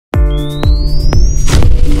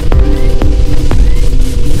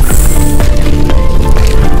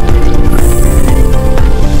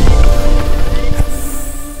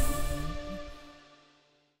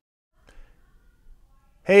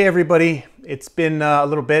Hey everybody, it's been a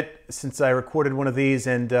little bit since I recorded one of these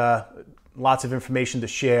and lots of information to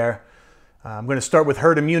share. I'm going to start with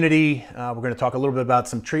herd immunity. We're going to talk a little bit about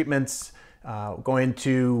some treatments, go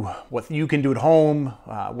into what you can do at home,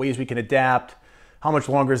 ways we can adapt, how much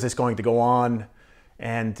longer is this going to go on.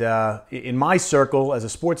 And in my circle, as a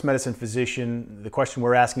sports medicine physician, the question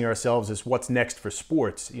we're asking ourselves is what's next for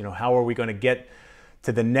sports? You know, how are we going to get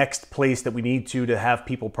to the next place that we need to have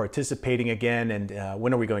people participating again, and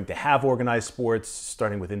when are we going to have organized sports,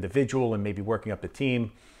 starting with individual and maybe working up the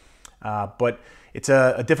team. But it's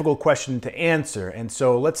a difficult question to answer, and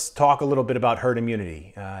so let's talk a little bit about herd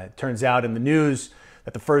immunity. It turns out in the news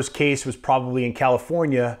that the first case was probably in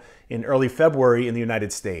California in early February in the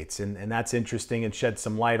United States, and that's interesting and sheds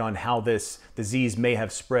some light on how this disease may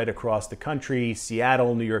have spread across the country,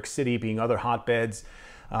 Seattle, New York City being other hotbeds.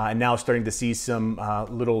 And now starting to see some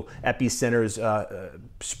little epicenters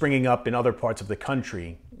springing up in other parts of the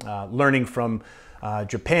country, learning from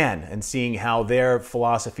Japan and seeing how their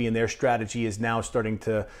philosophy and their strategy is now starting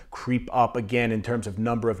to creep up again in terms of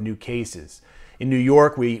number of new cases. In New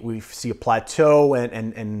York, we see a plateau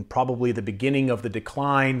and probably the beginning of the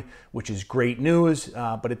decline, which is great news,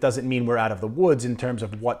 but it doesn't mean we're out of the woods in terms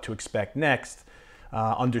of what to expect next.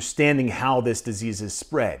 Understanding how this disease is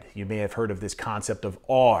spread. You may have heard of this concept of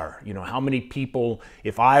R. You know, how many people,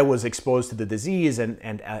 if I was exposed to the disease and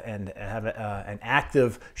have an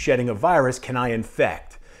active shedding of virus, can I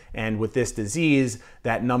infect? And with this disease,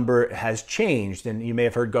 that number has changed. And you may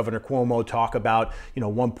have heard Governor Cuomo talk about,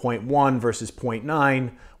 1.1 versus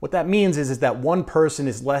 0.9. What that means is that one person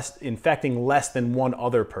is infecting less than one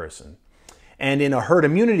other person. And in a herd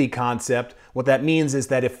immunity concept, what that means is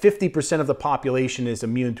that if 50% of the population is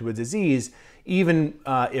immune to a disease, even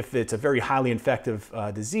if it's a very highly infective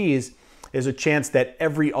disease, there's a chance that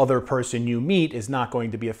every other person you meet is not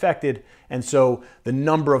going to be affected. And so the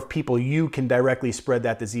number of people you can directly spread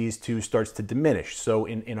that disease to starts to diminish. So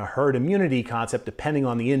in a herd immunity concept, depending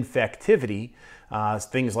on the infectivity,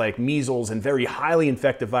 things like measles and very highly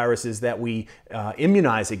infective viruses that we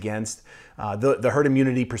immunize against, the herd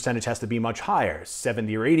immunity percentage has to be much higher.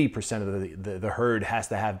 70 or 80% of the herd has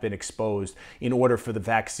to have been exposed in order for the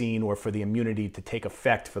vaccine or for the immunity to take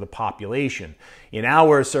effect for the population. In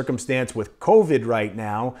our circumstance with COVID right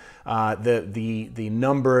now, the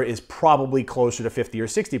number is probably closer to 50 or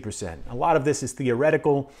 60%. A lot of this is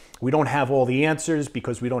theoretical. We don't have all the answers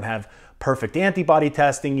because we don't have perfect antibody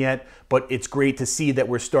testing yet, but it's great to see that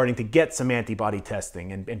we're starting to get some antibody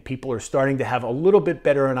testing and people are starting to have a little bit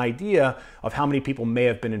better an idea of how many people may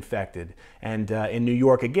have been infected. And in New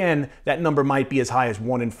York, again, that number might be as high as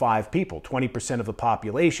 1 in 5 people. 20% of the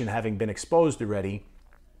population having been exposed already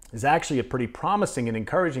is actually a pretty promising and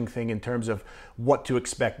encouraging thing in terms of what to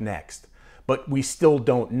expect next. But we still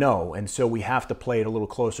don't know, and so we have to play it a little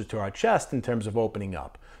closer to our chest in terms of opening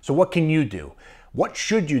up. So what can you do? What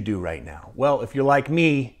should you do right now? Well, if you're like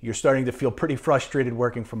me, you're starting to feel pretty frustrated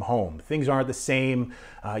working from home. Things aren't the same.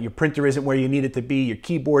 Your printer isn't where you need it to be. Your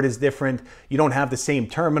keyboard is different. You don't have the same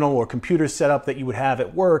terminal or computer setup that you would have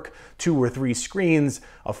at work, 2 or 3 screens,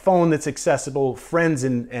 a phone that's accessible, friends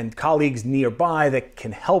and colleagues nearby that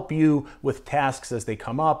can help you with tasks as they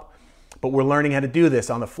come up. But we're learning how to do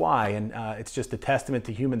this on the fly, and it's just a testament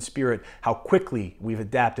to human spirit how quickly we've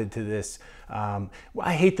adapted to this.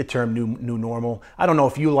 I hate the term new normal. I don't know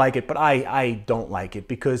if you like it, but I don't like it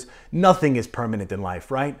because nothing is permanent in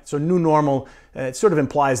life, right? So new normal, it sort of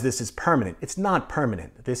implies this is permanent. It's not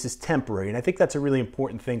permanent. This is temporary, and I think that's a really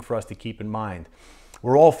important thing for us to keep in mind.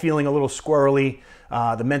 We're all feeling a little squirrely.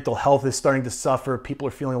 The mental health is starting to suffer. People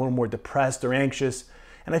are feeling a little more depressed or anxious.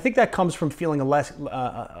 And I think that comes from feeling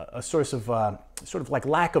a source of sort of like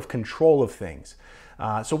lack of control of things.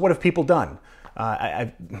 So what have people done?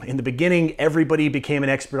 In the beginning, everybody became an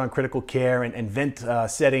expert on critical care and vent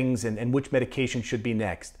settings and which medication should be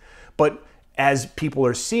next. But as people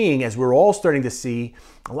are seeing, as we're all starting to see,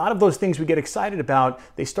 a lot of those things we get excited about,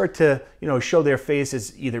 they start to show their face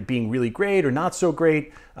as either being really great or not so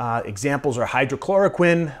great. Examples are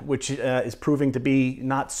hydrochloroquine, which is proving to be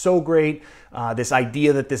not so great. This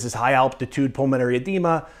idea that this is high altitude pulmonary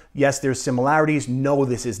edema. Yes, there's similarities. No,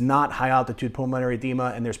 this is not high altitude pulmonary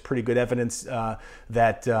edema, and there's pretty good evidence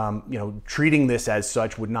that treating this as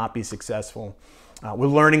such would not be successful. We're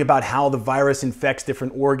learning about how the virus infects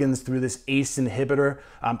different organs through this ACE inhibitor.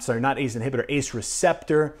 ACE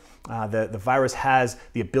receptor. The virus has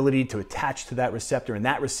the ability to attach to that receptor, and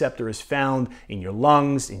that receptor is found in your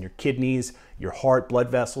lungs, in your kidneys, your heart,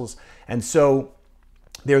 blood vessels. And so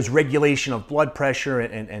there's regulation of blood pressure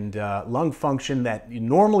and lung function that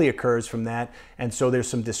normally occurs from that, and so there's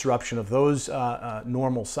some disruption of those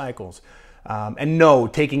normal cycles. And no,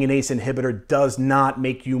 taking an ACE inhibitor does not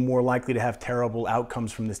make you more likely to have terrible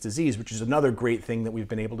outcomes from this disease, which is another great thing that we've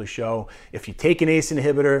been able to show. If you take an ACE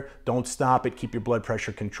inhibitor, don't stop it. Keep your blood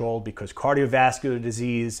pressure controlled, because cardiovascular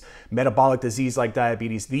disease, metabolic disease like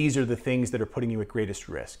diabetes, these are the things that are putting you at greatest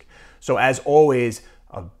risk. So as always,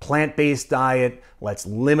 a plant-based diet, let's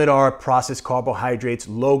limit our processed carbohydrates,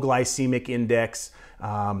 low glycemic index,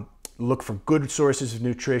 look for good sources of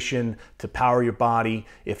nutrition to power your body.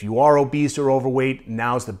 If you are obese or overweight,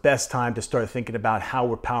 now's the best time to start thinking about how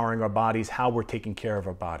we're powering our bodies, how we're taking care of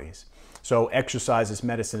our bodies. So exercise as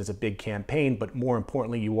medicine is a big campaign, but more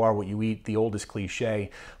importantly, you are what you eat, the oldest cliche.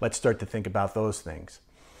 Let's start to think about those things.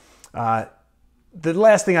 The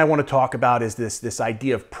last thing I want to talk about is this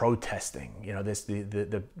idea of protesting. You know,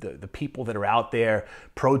 the people that are out there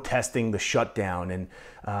protesting the shutdown,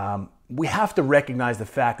 and we have to recognize the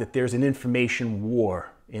fact that there's an information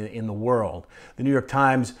war in the world. The New York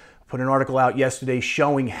Times put an article out yesterday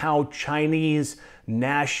showing how Chinese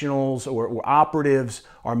nationals or operatives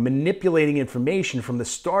are manipulating information from the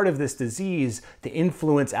start of this disease to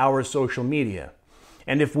influence our social media.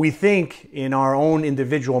 And if we think in our own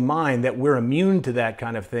individual mind that we're immune to that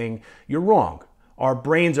kind of thing, you're wrong. Our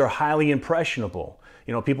brains are highly impressionable.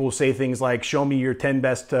 You know, people will say things like, show me your 10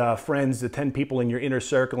 best friends, the 10 people in your inner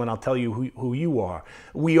circle, and I'll tell you who you are.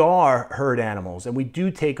 We are herd animals, and we do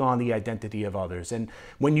take on the identity of others. And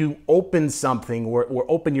when you open something or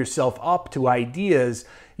open yourself up to ideas,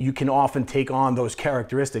 you can often take on those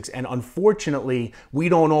characteristics. And unfortunately, we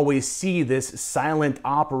don't always see this silent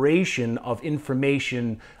operation of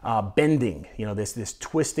information bending, you know, this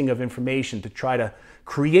twisting of information to try to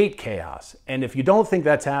create chaos. And if you don't think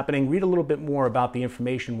that's happening, read a little bit more about the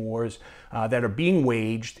information wars that are being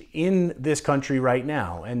waged in this country right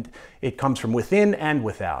now. And it comes from within and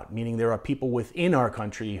without, meaning there are people within our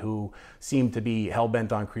country who seem to be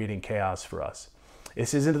hell-bent on creating chaos for us.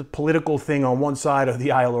 This isn't a political thing on one side of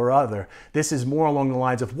the aisle or other. This is more along the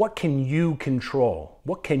lines of, what can you control?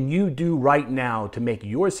 What can you do right now to make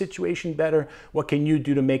your situation better? What can you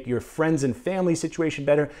do to make your friends and family situation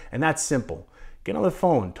better? And that's simple. Get on the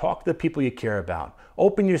phone, talk to the people you care about,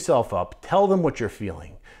 open yourself up, tell them what you're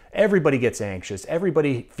feeling. Everybody gets anxious.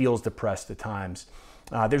 Everybody feels depressed at times.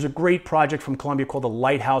 There's a great project from Columbia called the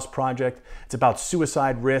Lighthouse Project. It's about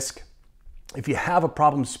suicide risk. If you have a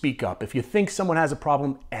problem, speak up. If you think someone has a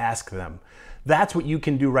problem, ask them. That's what you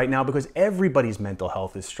can do right now, because everybody's mental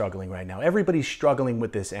health is struggling right now. Everybody's struggling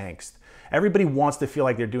with this angst. Everybody wants to feel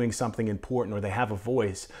like they're doing something important or they have a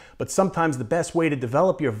voice. But sometimes the best way to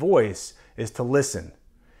develop your voice is to listen.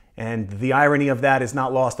 And the irony of that is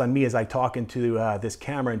not lost on me as I talk into this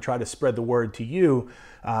camera and try to spread the word to you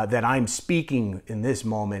that I'm speaking in this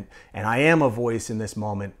moment and I am a voice in this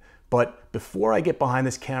moment. But before I get behind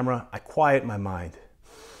this camera, I quiet my mind.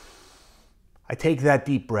 I take that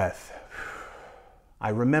deep breath. I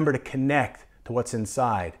remember to connect to what's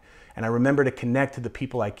inside, and I remember to connect to the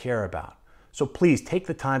people I care about. So please take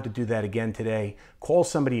the time to do that again today. Call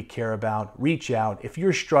somebody you care about, reach out. If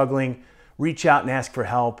you're struggling, reach out and ask for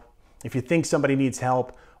help. If you think somebody needs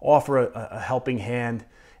help, offer a helping hand.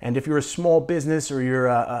 And if you're a small business or you're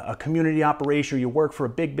a community operation or you work for a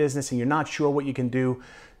big business and you're not sure what you can do,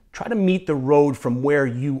 try to meet the road from where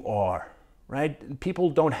you are, right? People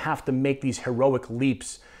don't have to make these heroic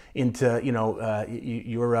leaps into, you know,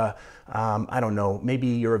 I don't know, maybe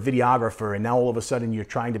you're a videographer and now all of a sudden you're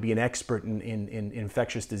trying to be an expert in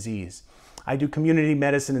infectious disease. I do community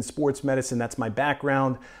medicine and sports medicine. That's my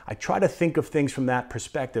background. I try to think of things from that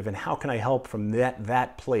perspective and how can I help from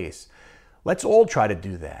that place. Let's all try to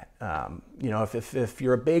do that. You know, if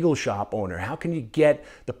you're a bagel shop owner, how can you get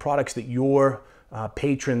the products that your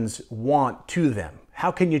patrons want to them? How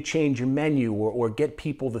can you change your menu or get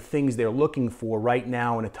people the things they're looking for right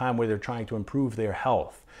now in a time where they're trying to improve their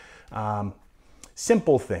health?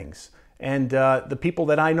 Simple things. And the people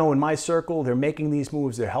that I know in my circle, they're making these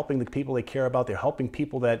moves. They're helping the people they care about. They're helping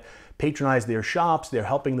people that patronize their shops. They're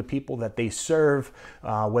helping the people that they serve,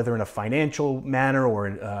 whether in a financial manner or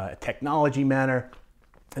in a technology manner.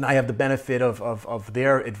 And I have the benefit of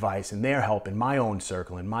their advice and their help in my own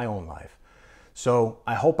circle, in my own life. So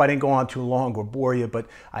I hope I didn't go on too long or bore you, but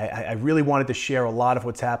I really wanted to share a lot of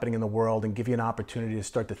what's happening in the world and give you an opportunity to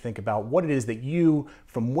start to think about what it is that you,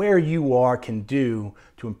 from where you are, can do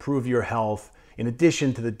to improve your health, in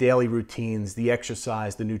addition to the daily routines, the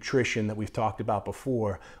exercise, the nutrition that we've talked about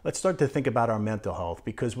before. Let's start to think about our mental health,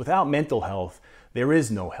 because without mental health, there is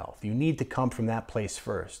no health. You need to come from that place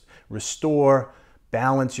first. Restore,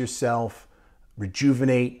 balance yourself,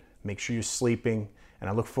 rejuvenate, make sure you're sleeping. And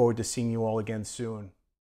I look forward to seeing you all again soon.